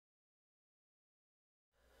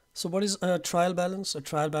So what is a trial balance? A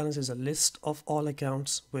trial balance is a list of all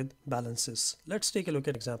accounts with balances. Let's take a look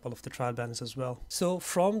at an example of the trial balance as well. So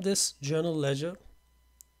from this journal ledger,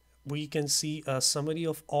 we can see a summary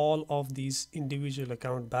of all of these individual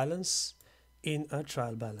account balance in a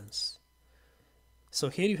trial balance. So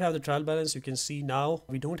here you have the trial balance. You can see now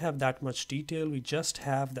we don't have that much detail. We just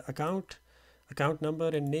have the account number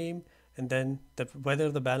and name, and then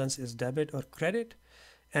whether the balance is debit or credit,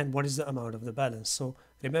 and what is the amount of the balance. So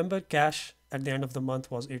remember, cash at the end of the month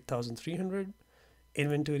was 8,300,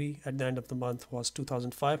 inventory at the end of the month was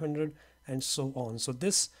 2,500, and so on. So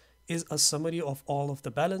this is a summary of all of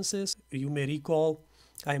the balances. You may recall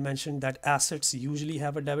I mentioned that assets usually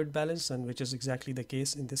have a debit balance, and which is exactly the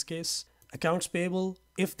case in this case. Accounts payable,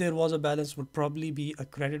 if there was a balance, would probably be a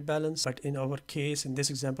credit balance, but in our case, in this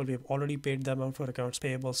example, we have already paid the amount for accounts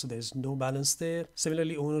payable, so there's no balance there.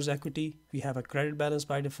 Similarly, owner's equity, we have a credit balance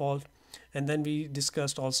by default. And then we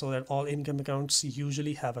discussed also that all income accounts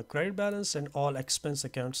usually have a credit balance and all expense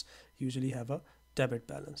accounts usually have a debit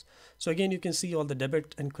balance. So again, you can see all the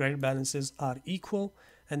debit and credit balances are equal,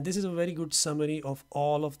 and this is a very good summary of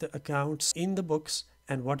all of the accounts in the books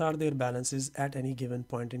and what are their balances at any given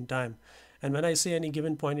point in time. And when I say any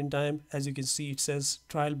given point in time, as you can see, it says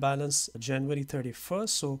trial balance January 31st.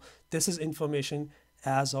 So this is information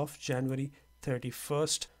as of January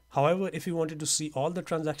 31st. However, if you wanted to see all the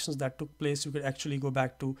transactions that took place, you could actually go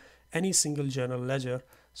back to any single journal ledger.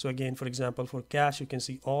 So again, for example, for cash, you can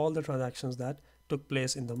see all the transactions that took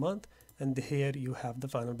place in the month, and here you have the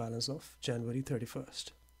final balance of January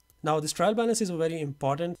 31st. Now, this trial balance is a very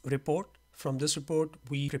important report. From this report,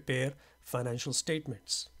 we prepare financial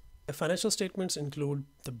statements. The financial statements include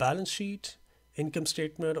the balance sheet, income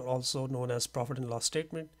statement, also known as profit and loss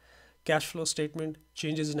statement, cash flow statement,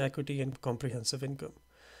 changes in equity, and comprehensive income.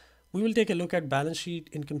 We will take a look at balance sheet,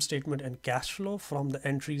 income statement, and cash flow from the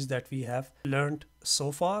entries that we have learned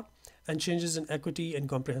so far, and changes in equity and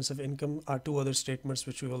comprehensive income are two other statements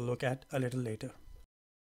which we will look at a little later.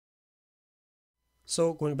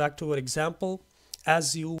 So going back to our example,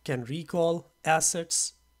 as you can recall,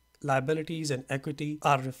 assets, liabilities, and equity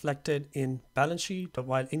are reflected in balance sheet,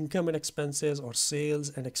 while income and expenses or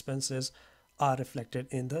sales and expenses are reflected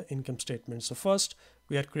in the income statement. So first,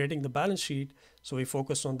 we are creating the balance sheet. So we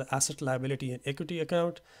focus on the asset, liability, and equity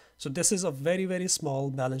account. So this is a very, very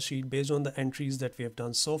small balance sheet based on the entries that we have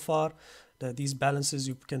done so far. These balances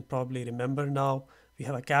you can probably remember now. We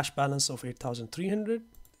have a cash balance of 8,300.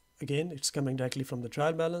 Again, it's coming directly from the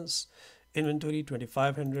trial balance. Inventory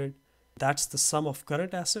 2,500. That's the sum of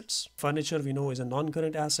current assets. Furniture we know is a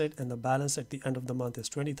non-current asset, and the balance at the end of the month is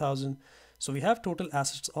 20,000. So we have total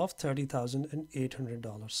assets of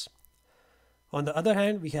 $30,800. On the other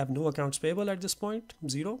hand, we have no accounts payable at this point,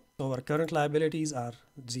 zero. So our current liabilities are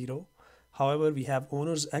zero. However, we have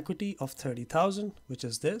owner's equity of 30,000, which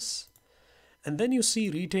is this. And then you see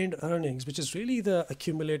retained earnings, which is really the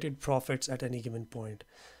accumulated profits at any given point.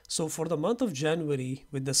 So for the month of January,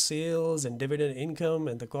 with the sales and dividend income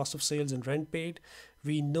and the cost of sales and rent paid,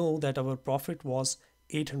 we know that our profit was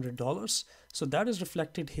 $800. So that is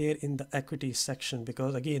reflected here in the equity section,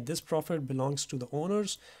 because again, this profit belongs to the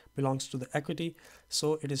owners, belongs to the equity.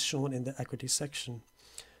 So it is shown in the equity section.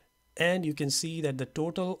 And you can see that the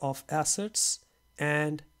total of assets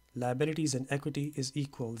and liabilities and equity is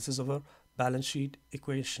equal. This is our balance sheet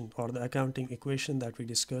equation, or the accounting equation that we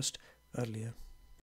discussed earlier.